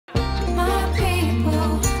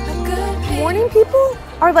morning people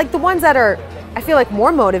are like the ones that are, I feel like,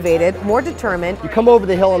 more motivated, more determined. You come over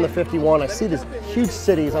the hill on the 51, I see this huge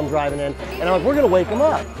city as I'm driving in, and I'm like, we're gonna wake them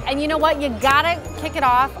up. And you know what? You gotta kick it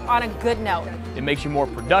off on a good note. It makes you more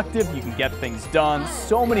productive, you can get things done.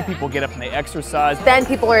 So many people get up and they exercise. Then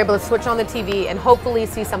people are able to switch on the TV and hopefully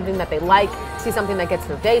see something that they like, see something that gets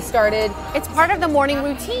their day started. It's part of the morning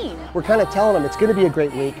routine. We're kind of telling them it's gonna be a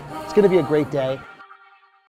great week, it's gonna be a great day.